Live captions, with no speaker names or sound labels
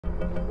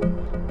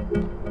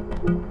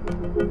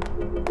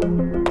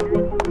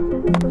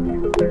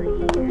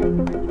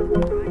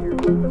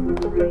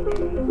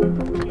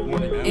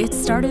It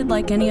started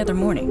like any other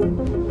morning.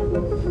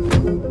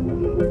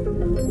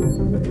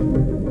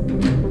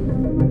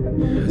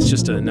 It's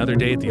just another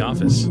day at the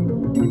office.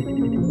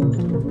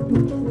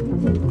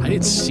 I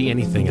didn't see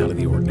anything out of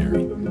the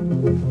ordinary.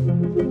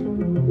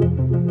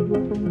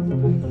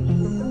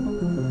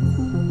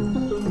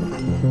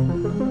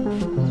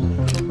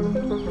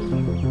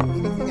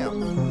 Anything else?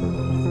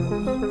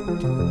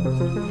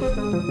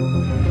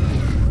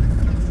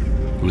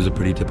 It was a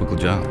pretty typical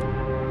job.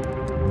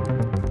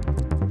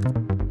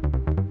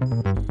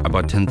 I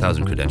bought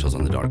 10,000 credentials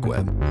on the dark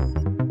web.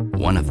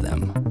 One of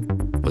them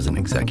was an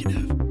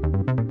executive.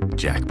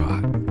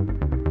 Jackpot.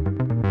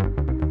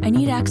 I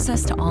need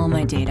access to all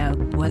my data,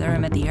 whether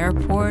I'm at the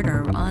airport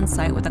or on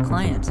site with a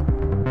client.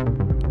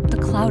 The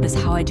cloud is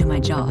how I do my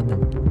job.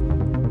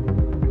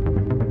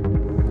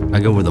 I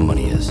go where the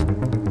money is.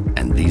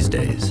 And these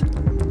days,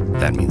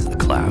 that means the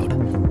cloud.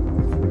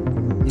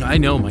 I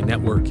know my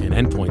network and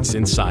endpoints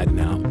inside and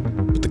out,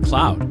 but the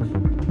cloud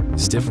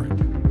is different.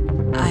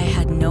 I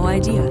had no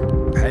idea.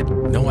 I had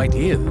no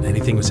idea that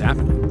anything was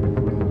happening.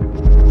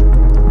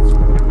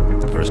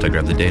 First, I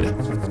grab the data.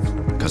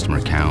 Customer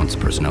accounts,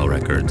 personnel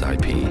records,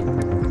 IP.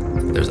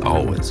 There's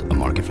always a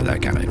market for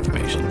that kind of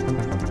information.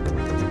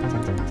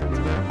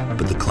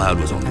 But the cloud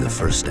was only the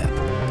first step.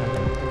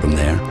 From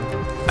there,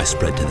 I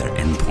spread to their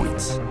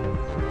endpoints,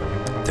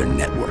 their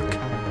network.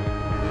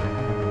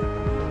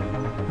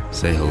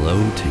 Say hello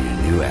to your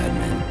new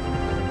admin.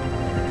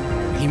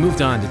 He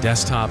moved on to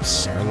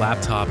desktops, our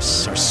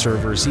laptops, our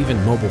servers,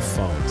 even mobile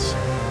phones.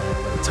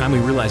 By the time we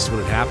realized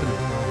what had happened,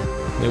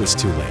 it was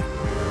too late.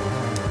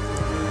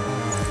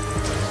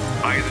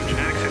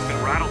 Jax has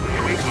been rattled and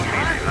tweaked.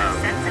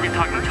 We're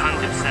talking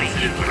tons of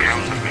sensitive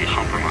accounts have been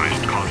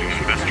compromised, causing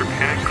investor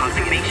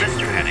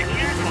panic.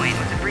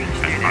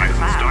 As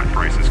Eisen's stock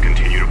prices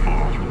continue to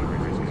fall.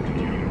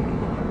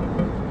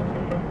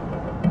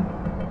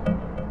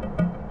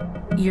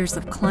 Years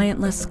of client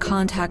lists,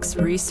 contacts,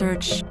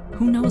 research.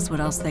 Who knows what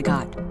else they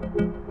got?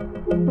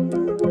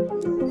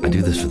 I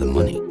do this for the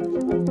money.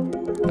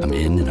 I'm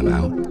in and I'm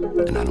out,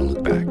 and I don't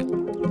look back.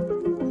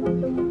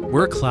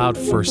 We're a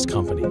cloud-first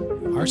company.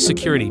 Our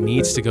security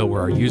needs to go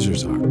where our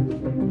users are.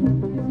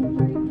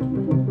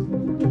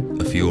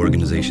 A few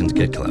organizations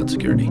get cloud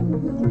security,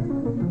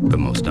 but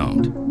most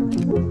don't.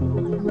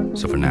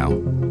 So for now,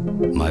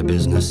 my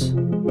business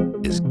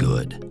is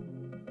good.